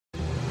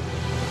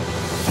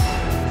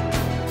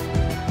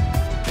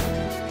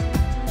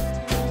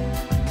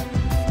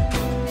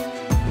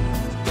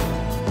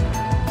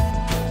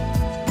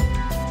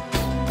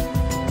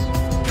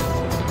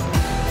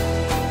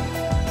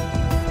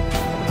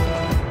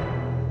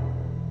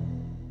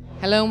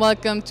Hello and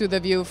welcome to The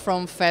View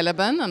from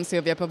Felaban. I'm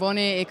Silvia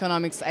Pavoni,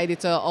 economics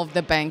editor of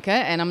The Banker,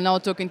 and I'm now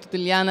talking to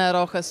Liliana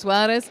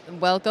Rojas-Suarez,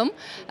 welcome,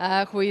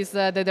 who is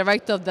the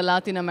director of the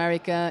Latin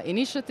America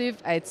Initiative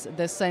at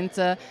the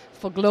Center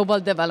for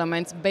Global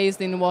Development based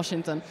in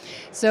Washington.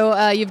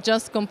 So you've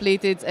just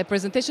completed a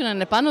presentation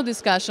and a panel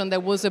discussion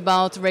that was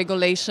about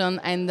regulation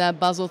and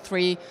Basel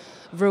III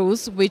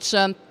rules, which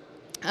are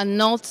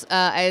not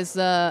as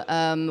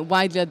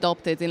widely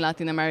adopted in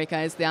Latin America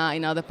as they are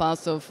in other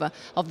parts of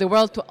the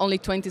world. Only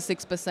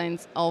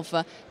 26%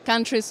 of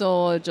countries,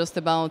 or just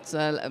about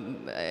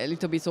a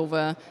little bit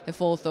over a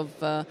fourth of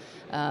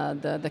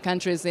the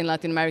countries in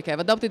Latin America have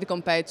adopted it,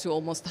 compared to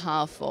almost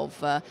half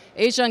of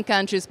Asian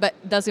countries. But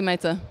does it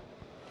matter?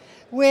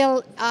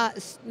 Well,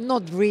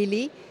 not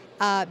really,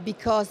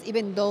 because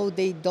even though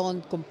they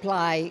don't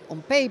comply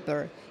on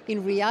paper,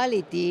 in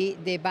reality,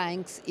 the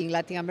banks in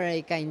Latin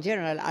America in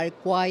general are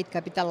quite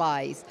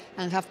capitalized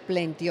and have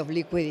plenty of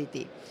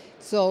liquidity.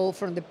 So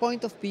from the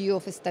point of view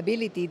of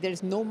stability,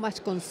 there's no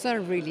much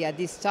concern really at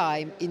this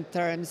time in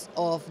terms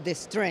of the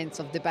strengths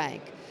of the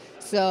bank.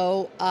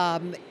 So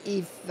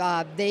if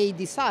they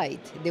decide,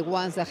 the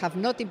ones that have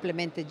not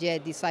implemented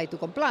yet decide to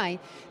comply,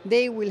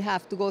 they will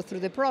have to go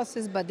through the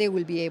process, but they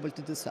will be able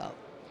to do so.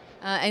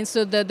 And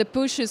so the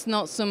push is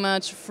not so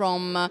much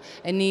from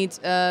a need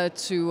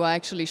to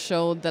actually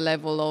show the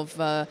level of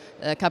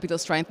capital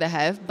strength they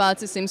have,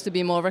 but it seems to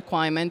be more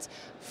requirement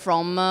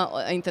from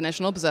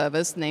international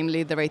observers,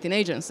 namely the rating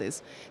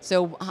agencies.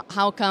 So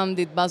how come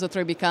did Basel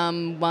III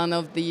become one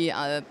of the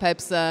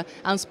perhaps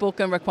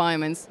unspoken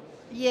requirements?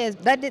 Yes,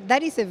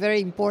 that is a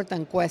very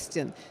important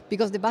question,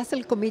 because the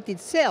Basel Committee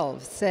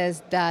itself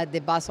says that the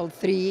Basel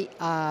III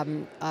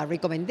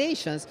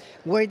recommendations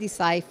were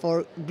designed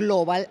for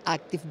global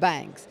active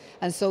banks.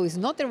 And so it's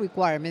not a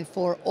requirement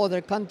for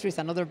other countries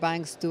and other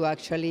banks to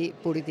actually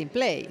put it in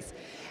place.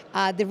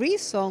 The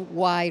reason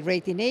why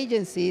rating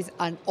agencies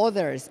and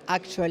others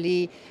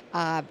actually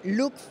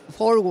look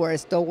forward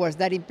towards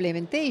that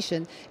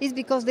implementation is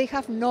because they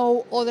have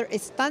no other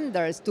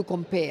standards to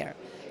compare.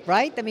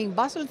 Right? I mean,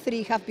 Basel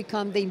III have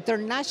become the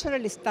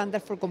international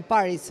standard for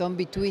comparison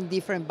between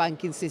different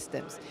banking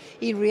systems.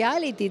 In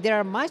reality, there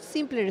are much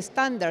simpler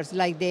standards,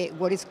 like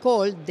what is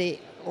called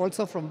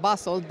also from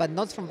Basel, but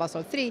not from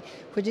Basel III,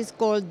 which is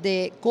called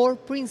the core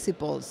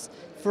principles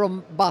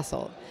from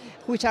Basel,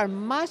 which are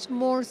much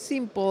more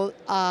simple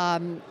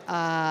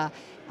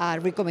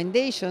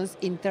recommendations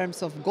in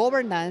terms of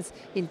governance,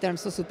 in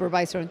terms of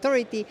supervisory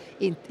authority,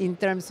 in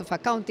terms of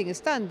accounting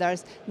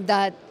standards,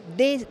 that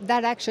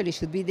actually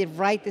should be the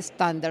right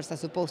standards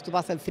as opposed to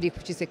Basel III,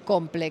 which is a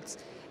complex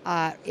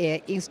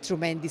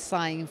instrument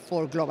designed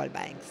for global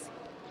banks.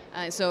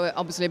 So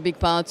obviously a big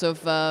part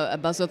of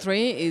Basel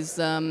III is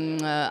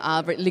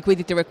our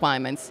liquidity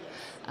requirements,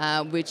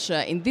 which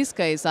in this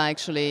case are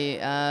actually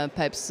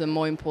perhaps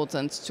more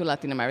important to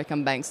Latin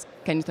American banks.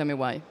 Can you tell me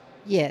why?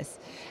 Yes.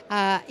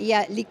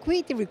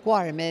 Liquidity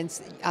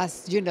requirements,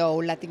 as you know,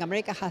 Latin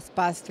America has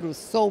passed through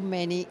so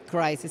many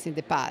crises in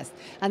the past.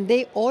 And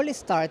they all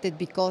started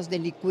because the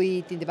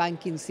liquidity in the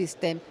banking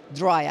system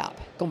dry up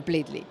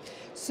completely.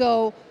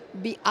 So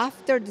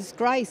after this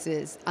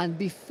crisis and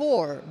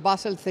before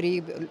Basel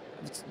III,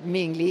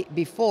 mainly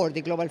before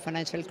the global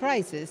financial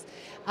crisis,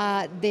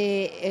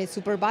 the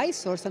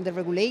supervisors and the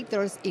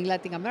regulators in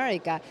Latin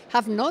America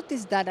have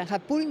noticed that and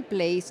have put in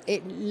place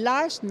a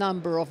large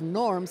number of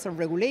norms and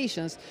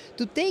regulations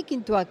to take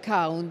into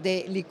account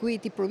the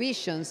liquidity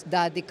provisions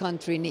that the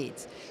country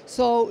needs.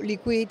 So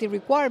liquidity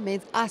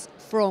requirements,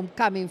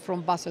 coming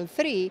from Basel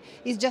III,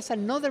 is just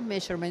another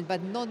measurement,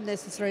 but not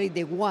necessarily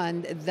the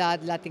one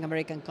that Latin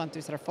American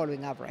countries are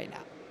following up right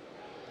now.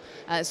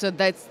 So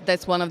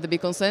that's one of the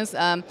big concerns.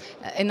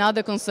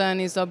 Another concern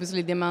is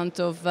obviously the amount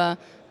of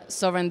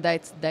sovereign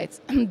debt that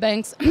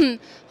banks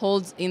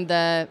hold in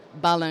their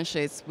balance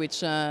sheets,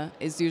 which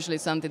is usually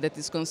something that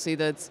is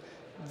considered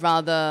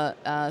rather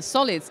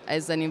solid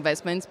as an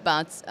investment,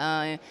 but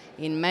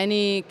in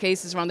many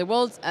cases around the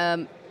world,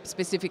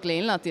 specifically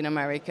in Latin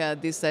America,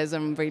 this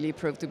hasn't really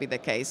proved to be the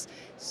case.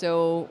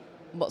 So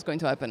what's going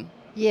to happen?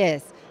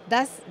 Yes,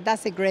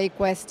 that's a great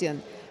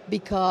question,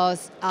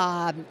 because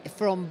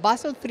from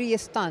Basel III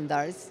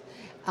standards,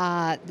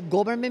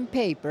 government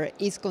paper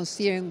is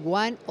considered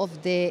one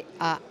of the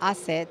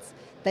assets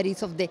that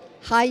is of the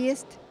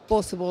highest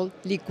possible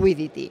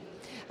liquidity.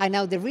 And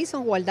now the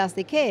reason why that's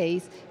the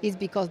case is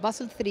because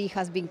Basel III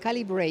has been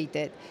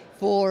calibrated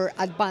for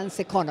advanced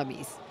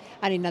economies.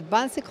 And in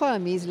advanced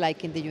economies,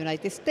 like in the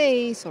United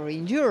States or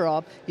in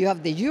Europe, you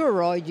have the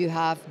euro, you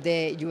have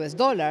the US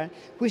dollar,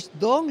 which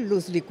don't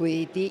lose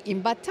liquidity in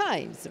bad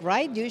times,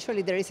 right?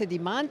 Usually there is a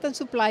demand and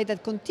supply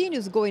that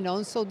continues going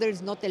on, so there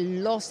is not a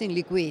loss in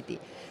liquidity.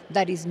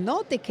 That is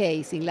not the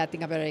case in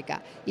Latin America.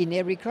 In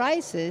every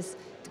crisis,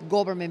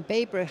 government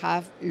paper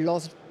have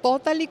lost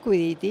total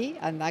liquidity,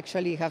 and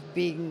actually have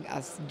been,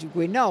 as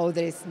we know,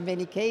 there's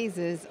many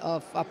cases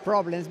of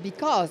problems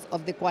because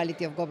of the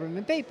quality of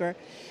government paper.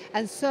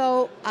 And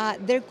so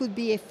there could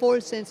be a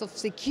false sense of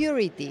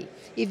security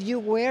if you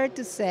were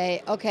to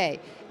say, okay,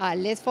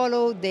 let's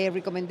follow the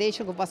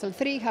recommendation of Basel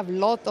III, have a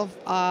lot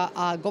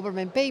of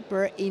government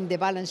paper in the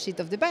balance sheet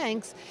of the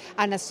banks,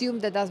 and assume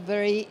that that's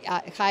very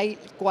high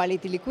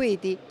quality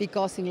liquidity,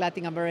 because in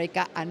Latin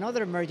America and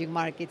other emerging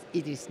markets,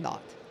 it is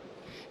not.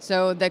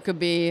 So that could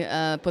be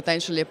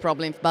potentially a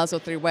problem if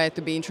Basel III were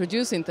to be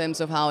introduced, in terms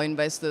of how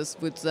investors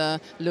would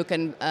look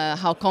and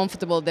how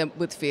comfortable they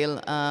would feel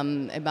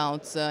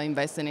about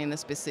investing in a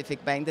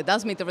specific bank that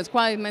does meet the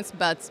requirements,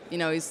 but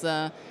is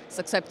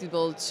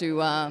susceptible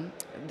to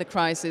the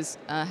crisis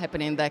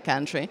happening in their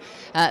country.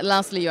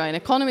 Lastly, you're an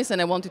economist,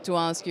 and I wanted to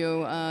ask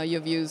you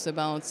your views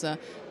about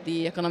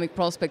the economic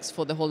prospects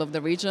for the whole of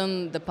the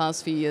region. The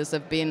past few years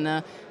have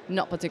been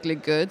not particularly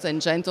good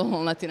and gentle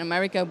on Latin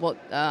America. What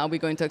are we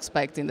going to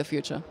expect in the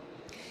future?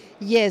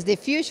 Yes, the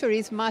future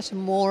is much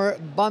more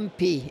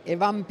bumpy, a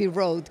bumpy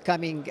road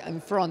coming in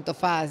front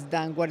of us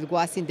than what it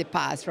was in the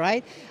past,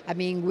 right? I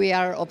mean, we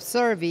are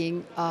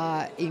observing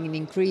an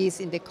increase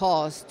in the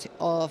cost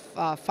of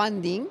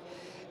funding,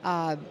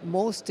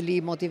 mostly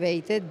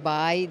motivated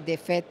by the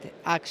Fed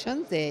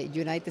action, the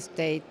United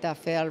States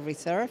Federal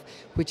Reserve,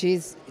 which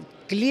is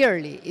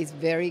clearly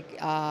very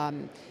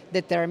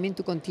determined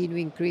to continue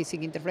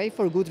increasing interest rate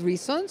for good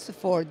reasons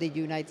for the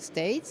United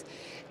States.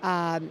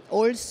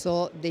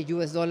 Also, the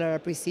US dollar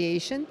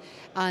appreciation.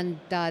 And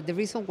the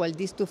reason why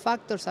these two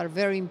factors are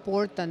very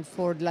important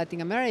for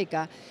Latin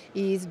America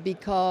is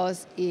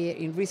because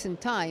in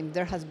recent time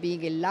there has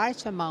been a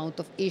large amount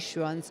of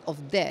issuance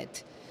of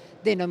debt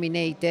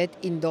denominated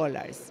in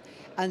dollars.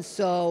 And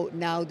so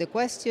now the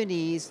question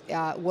is,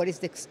 what is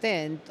the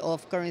extent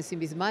of currency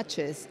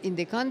mismatches in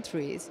the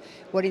countries?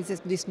 What is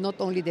this, not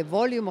only the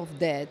volume of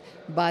debt,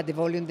 but the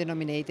volume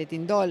denominated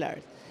in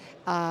dollars?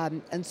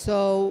 And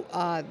so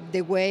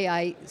the way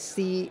I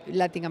see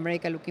Latin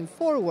America looking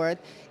forward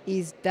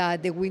is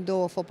that the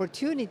window of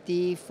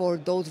opportunity for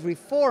those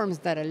reforms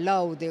that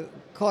allow the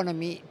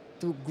economy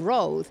to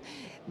grow,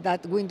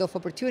 that window of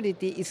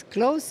opportunity is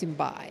closing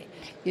by.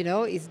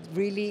 It's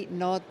really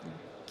not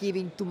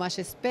giving too much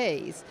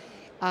space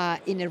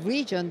in a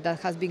region that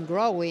has been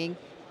growing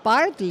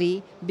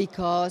partly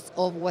because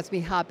of what's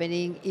been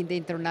happening in the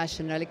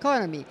international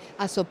economy,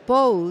 as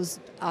opposed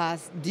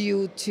as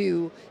due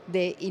to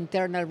the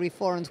internal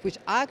reforms, which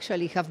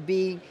actually have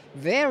been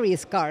very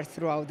scarce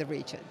throughout the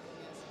region.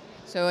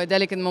 So a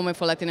delicate moment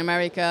for Latin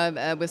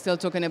America. We're still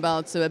talking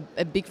about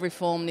a big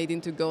reform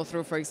needing to go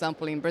through, for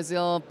example, in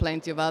Brazil,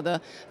 plenty of other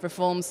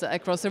reforms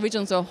across the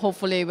region. So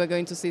hopefully we're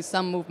going to see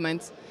some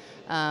movement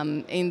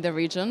in the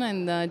region.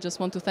 And I just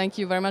want to thank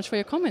you very much for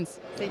your comments.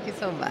 Thank you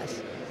so much.